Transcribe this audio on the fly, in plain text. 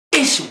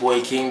It's your boy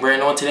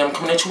Kvngbrando, and today I'm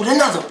coming at you with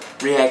another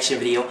reaction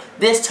video.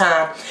 This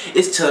time,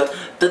 it's to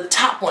the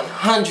top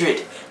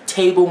 100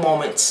 table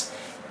moments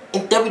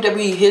in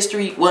WWE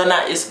history. Well,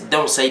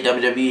 don't say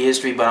WWE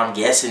history, but I'm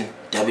guessing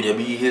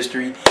WWE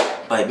history.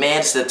 But man,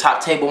 it's the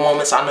top table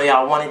moments. I know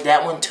y'all wanted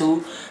that one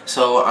too,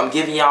 so I'm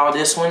giving y'all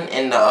this one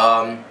and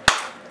the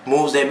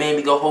moves that made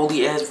me go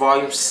holy as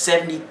volume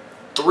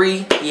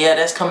 73. Yeah,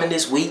 that's coming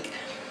this week.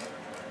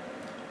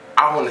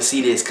 I want to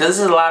see this because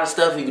there's a lot of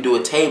stuff you can do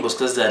with tables,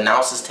 because the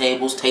announcers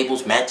tables,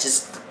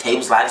 matches,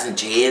 tables, ladders, and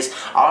chairs,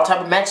 all type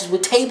of matches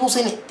with tables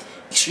in it.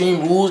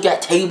 Extreme Rules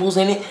got tables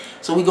in it,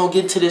 so we gonna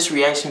get into this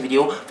reaction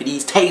video for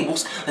these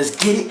tables. Let's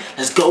get it.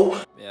 Let's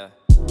go. Yeah.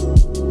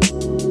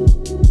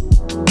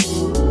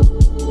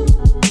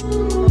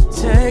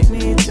 Take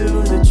me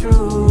to the truth.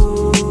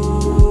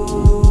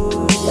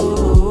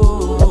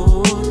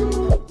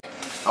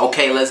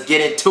 Okay, let's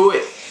get into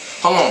it.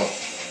 Hold on.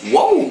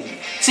 Whoa.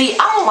 See,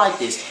 I don't like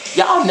this.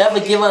 Y'all never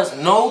give us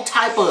no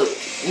type of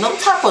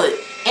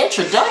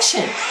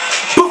introduction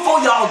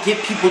before y'all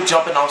get people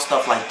jumping on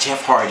stuff like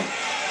Jeff Hardy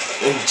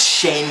and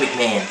Shane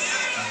McMahon.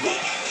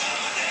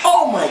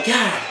 Oh my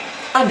God,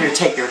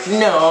 Undertaker!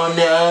 No,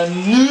 no,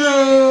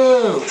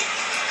 no!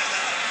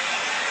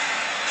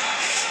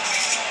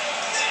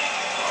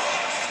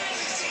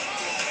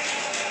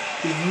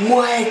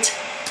 What?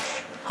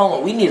 Hold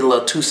on, we need a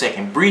little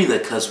 2-second breather,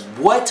 cause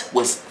what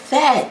was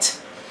that?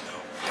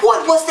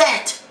 What was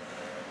that?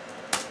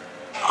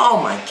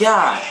 Oh my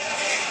God.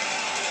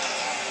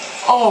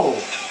 Oh.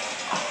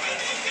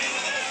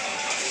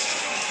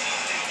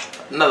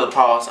 Another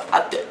pause.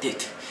 I'm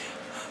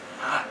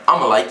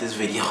gonna like this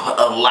video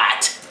a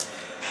lot.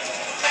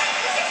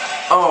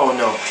 Oh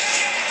no.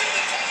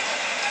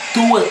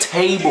 Through a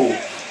table.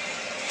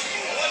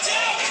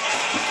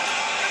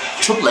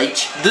 Triple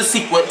H, the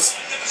sequence.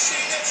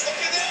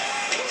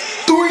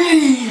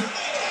 3.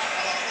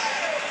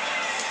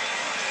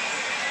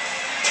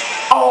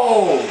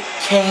 Oh,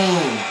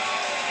 Kane.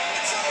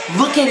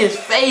 Look at his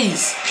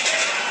face.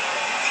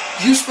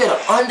 You spit an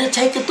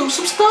Undertaker through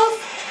some stuff?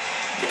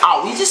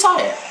 Oh, we just saw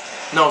that.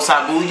 No,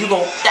 Sabu, you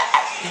gon'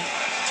 die.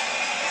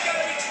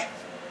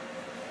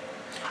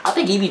 I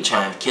think he be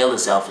trying to kill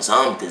himself or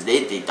something, because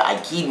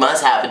like, he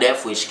must have a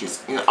death wish, because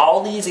in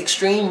all these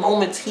extreme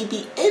moments, he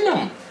be in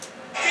them.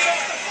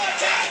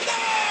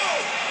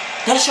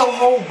 That's your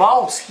whole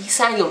boss. He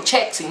signed your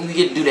checks and you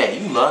get to do that.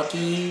 You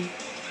lucky.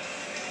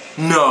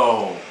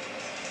 No.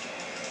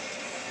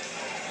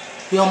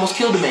 He almost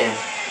killed a man.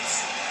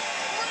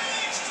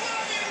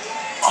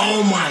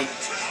 Oh my.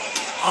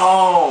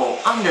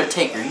 Oh,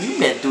 Undertaker, you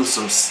been through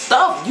some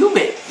stuff. You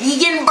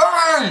getting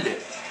burned.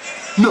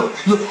 No,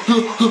 no, no,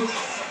 no.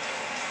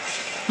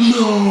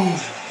 No.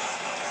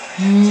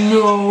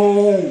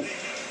 No.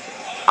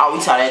 Oh, we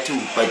saw that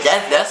too. But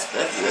that's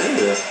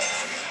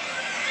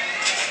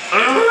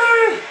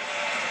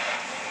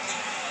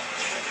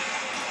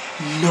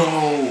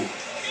no.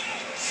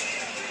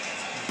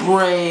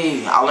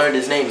 Bray. I learned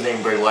his name. His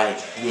name Bray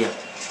Wyatt. Yeah.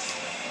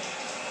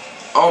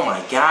 Oh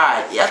my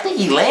God. Yeah, I think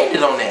he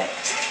landed on that.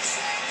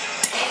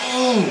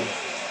 Dang.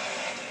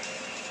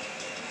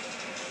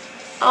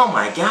 Oh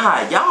my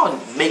God. Y'all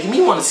making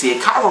me want to see a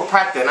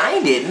chiropractor, and I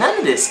ain't did none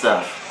of this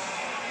stuff.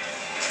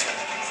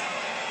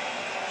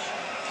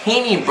 He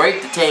didn't even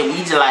break the table.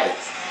 He just like...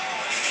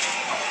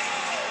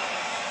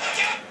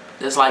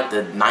 That's like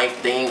the knife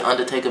thing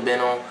Undertaker been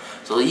on.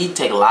 So he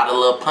take a lot of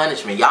little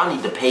punishment. Y'all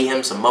need to pay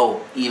him some more,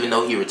 even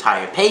though he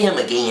retired. Pay him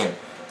again.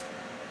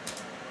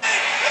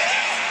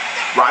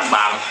 Rock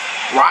bottom.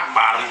 Rock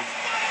bottom.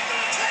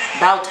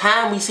 About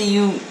time we see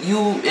you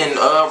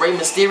and Rey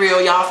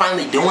Mysterio, y'all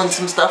finally doing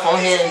some stuff on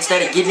here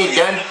instead of getting it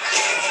done.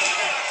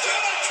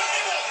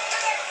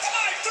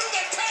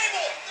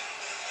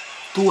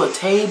 Through a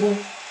table?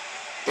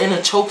 In a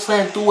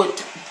chokeslam through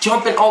it,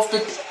 jumping off the...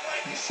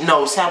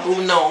 No,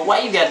 Sabu, no. Why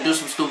you gotta do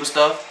some stupid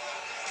stuff?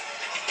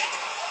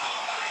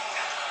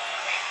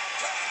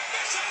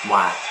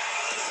 Why?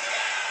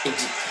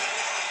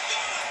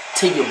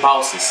 To your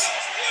bosses.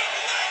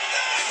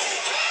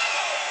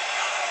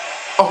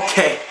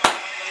 Okay.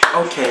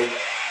 Okay.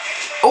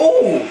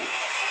 Oh!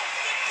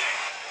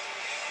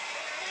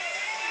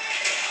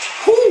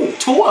 Whoo!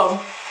 2 of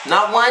them.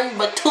 Not 1,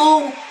 but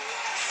 2.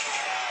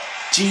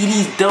 Gee,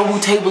 these double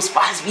table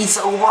spots be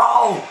so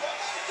raw.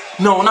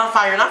 No, not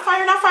fire, not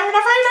fire, not fire,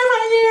 not fire, not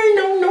fire.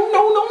 No, no,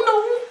 no, no, no.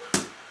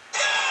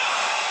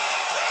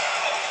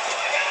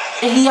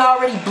 And he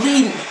already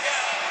bleeding.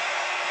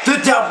 The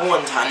double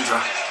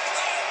entendre.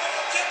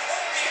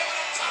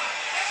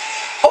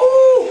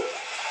 Oh!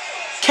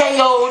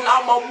 KO,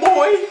 not my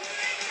boy.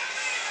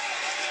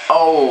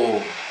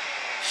 Oh.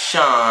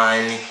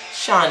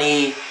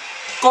 Shawnee.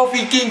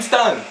 Kofi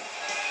Kingston.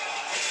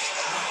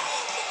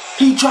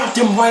 He dropped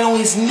him right on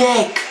his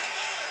neck.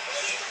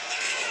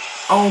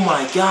 Oh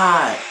my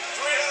God.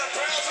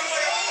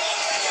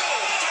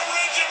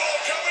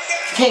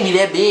 You can't be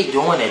that big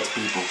doing that to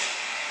people.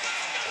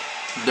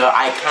 The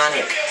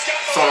iconic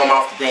throwing him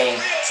off the thing.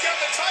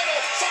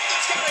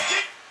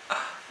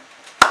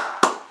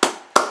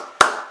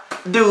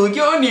 Dude,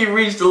 you don't even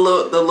reach the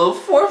little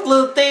fourth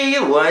little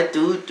thing. 1,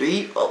 2,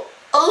 3, 4.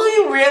 Oh,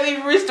 you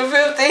really reached the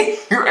 5th thing.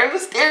 Right,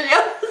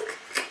 Mysterio.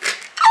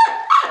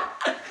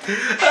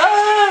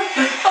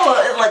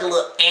 Oh, it's like a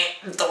little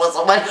ant throwing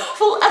somebody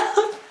off a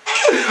ladder.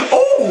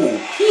 Oh,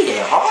 he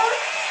hit hard.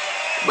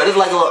 But it's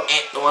like a little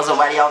ant throwing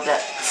somebody off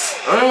that.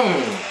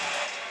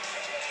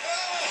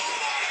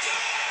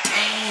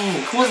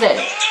 Dang, who's that?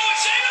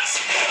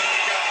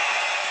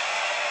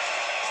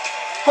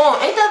 Hold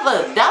on, ain't that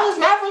the Dallas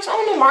Mavericks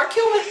owner, Mark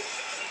Cuban?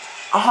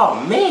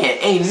 Oh man,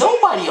 ain't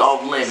nobody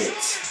off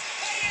limits.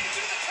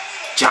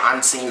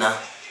 John Cena.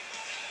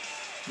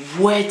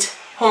 What?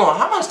 Hold on,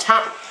 how much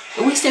time?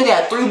 And we still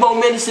got 3 more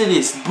minutes of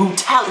this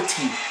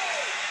brutality.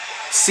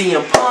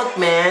 CM Punk,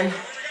 man.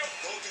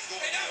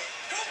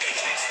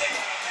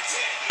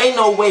 Ain't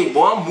no way,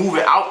 boy. I'm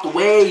moving out the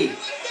way.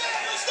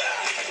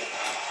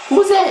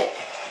 Who's that?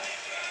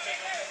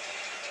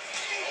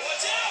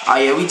 Oh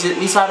yeah,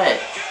 we saw that.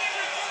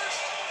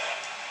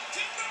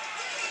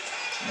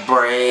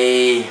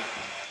 Bray.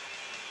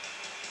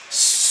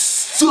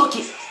 Suck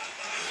it.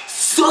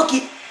 Suck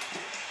it.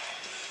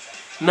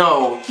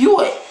 No, you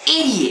an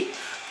idiot.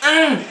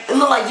 It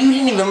looked like you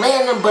didn't even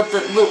land them, but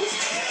that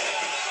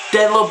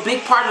little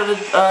big part of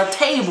the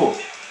table.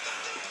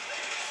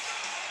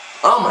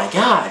 Oh my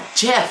God,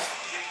 Jeff.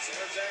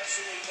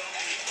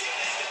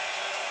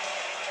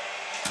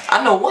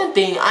 I know one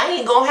thing, I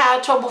ain't gonna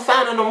have trouble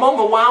finding a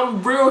moment where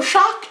I'm real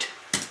shocked.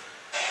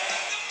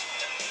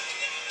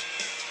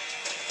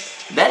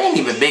 That ain't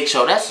even Big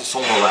Show, that's a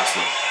sumo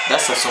wrestler.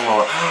 That's a sumo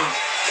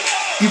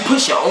wrestler. You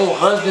push your own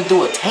husband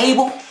through a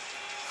table?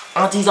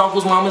 Aunties,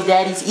 uncles, mamas,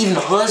 daddies, even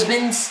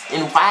husbands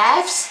and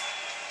wives?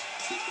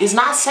 It's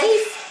not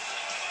safe?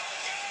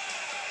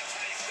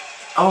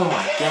 Oh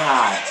my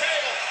God.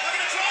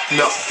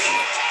 No.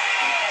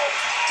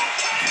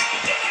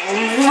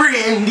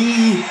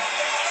 Randy.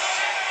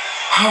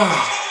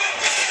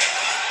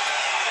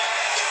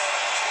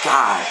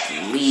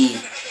 Godly.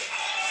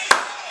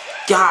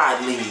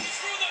 Godly.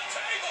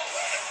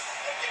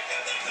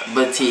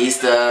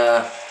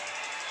 Batista.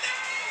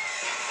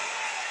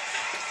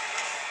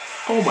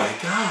 Oh my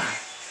God.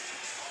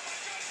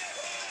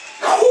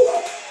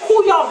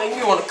 Who y'all make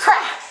me want to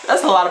cry?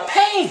 That's a lot of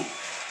pain.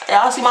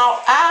 Y'all see my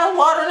eyes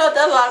watering up?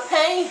 That's a lot of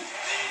pain.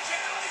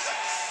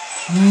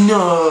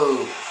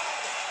 No.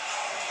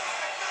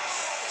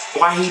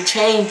 Why he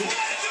changed?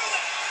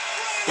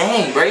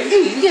 Dang, Brady,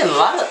 you get a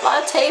lot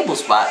of table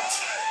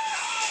spots.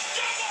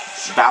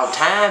 About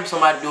time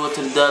somebody do it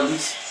to the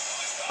Dudleys.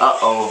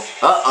 Uh-oh.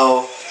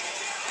 Uh-oh.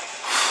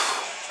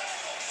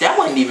 That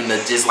wasn't even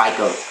just like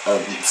a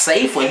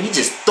safe one. He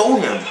just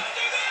threw him.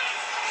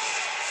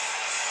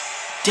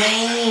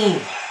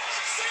 Dang.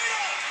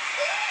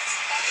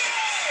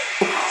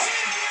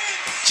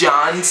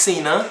 John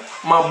Cena,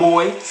 my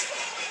boy.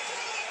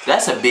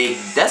 That's a big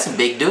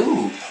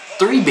dude.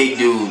 3 big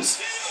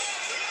dudes.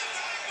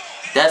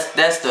 That's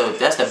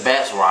the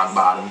best rock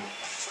bottom.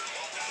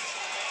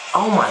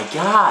 Oh my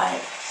God.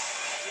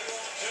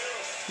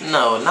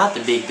 No, not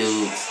the big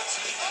dudes.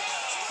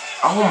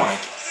 Oh my.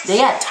 They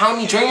got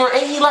Tommy Dreamer.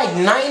 Ain't he like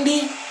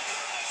 90?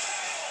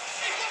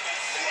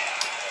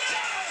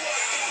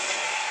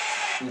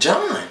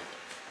 John.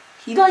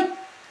 He like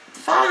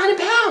 500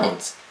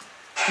 pounds.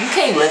 You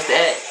can't lift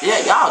that. Yeah,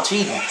 y'all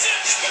cheating.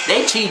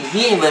 They cheating.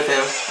 He ain't lift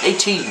him. They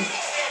cheating.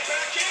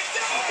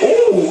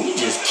 Ooh, he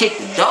just kicked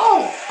the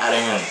dog out of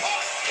him.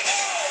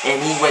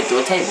 And he went through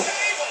a table.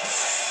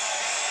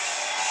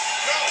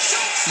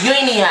 You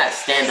ain't even have to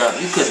stand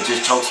up. You could have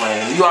just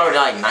chokeslammed him. You already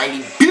like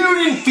 90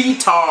 billion feet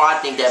tall. I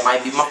think that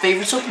might be my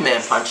favorite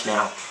Superman punch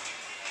now.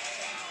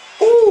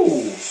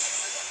 Ooh.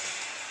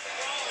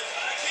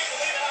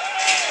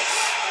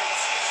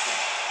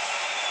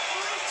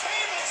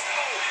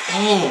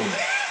 Dang.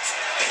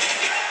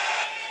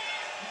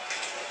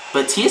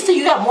 Batista,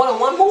 you got more than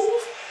one move?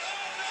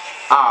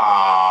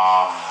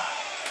 Ah.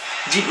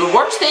 The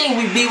worst thing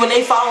would be when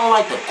they fall on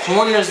like the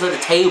corners of the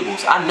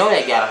tables. I know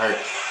that gotta hurt.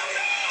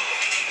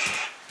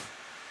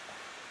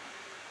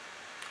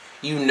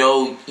 You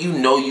know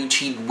you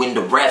cheat when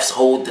the refs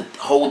hold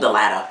the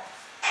ladder.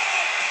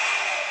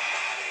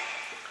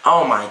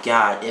 Oh my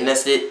God, and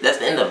that's it. That's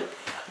the end of it.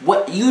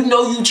 What you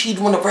cheat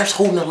when the refs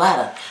holding the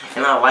ladder,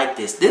 and I like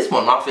this. This is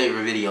one of my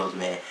favorite videos,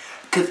 man,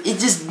 cause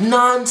it's just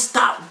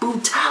non-stop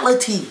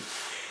brutality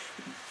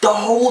the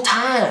whole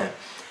time.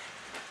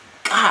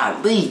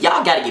 Golly,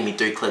 y'all gotta give me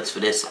 3 clicks for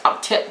this.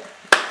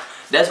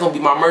 That's gonna be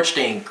my merch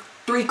thing.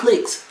 3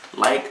 clicks,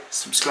 like,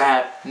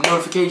 subscribe,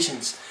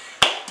 notifications.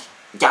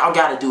 Y'all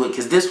gotta do it,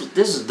 because this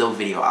is a dope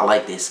video. I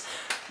like this.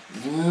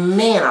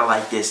 Man, I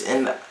like this.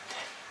 And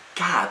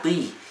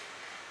golly,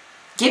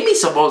 give me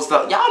some more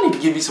stuff. Y'all need to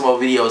give me some more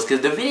videos,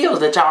 because the videos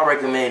that y'all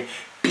recommend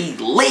be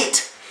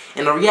lit.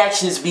 And the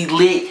reactions be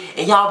lit.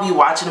 And y'all be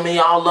watching them and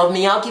y'all love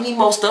me. Y'all give me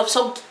more stuff.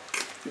 So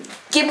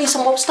give me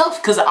some more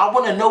stuff, because I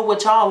want to know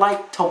what y'all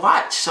like to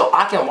watch, so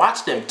I can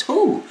watch them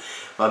too.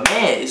 But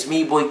man, it's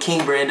me, boy,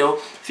 Kvngbrando.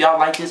 If y'all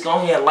like this, go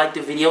ahead and like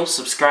the video,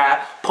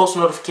 subscribe, post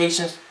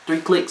notifications, 3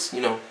 clicks,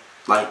 you know.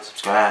 Like,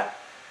 subscribe,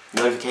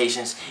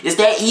 notifications. It's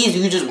that easy.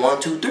 You just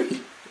 1, 2,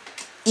 3.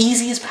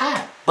 Easy as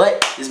pie.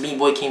 But it's me,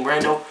 boy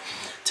Kvngbrando.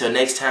 Till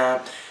next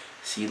time.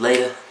 See you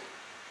later.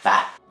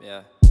 Bye.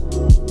 Yeah.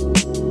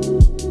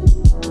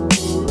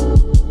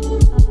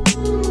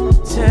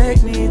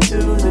 Take me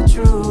to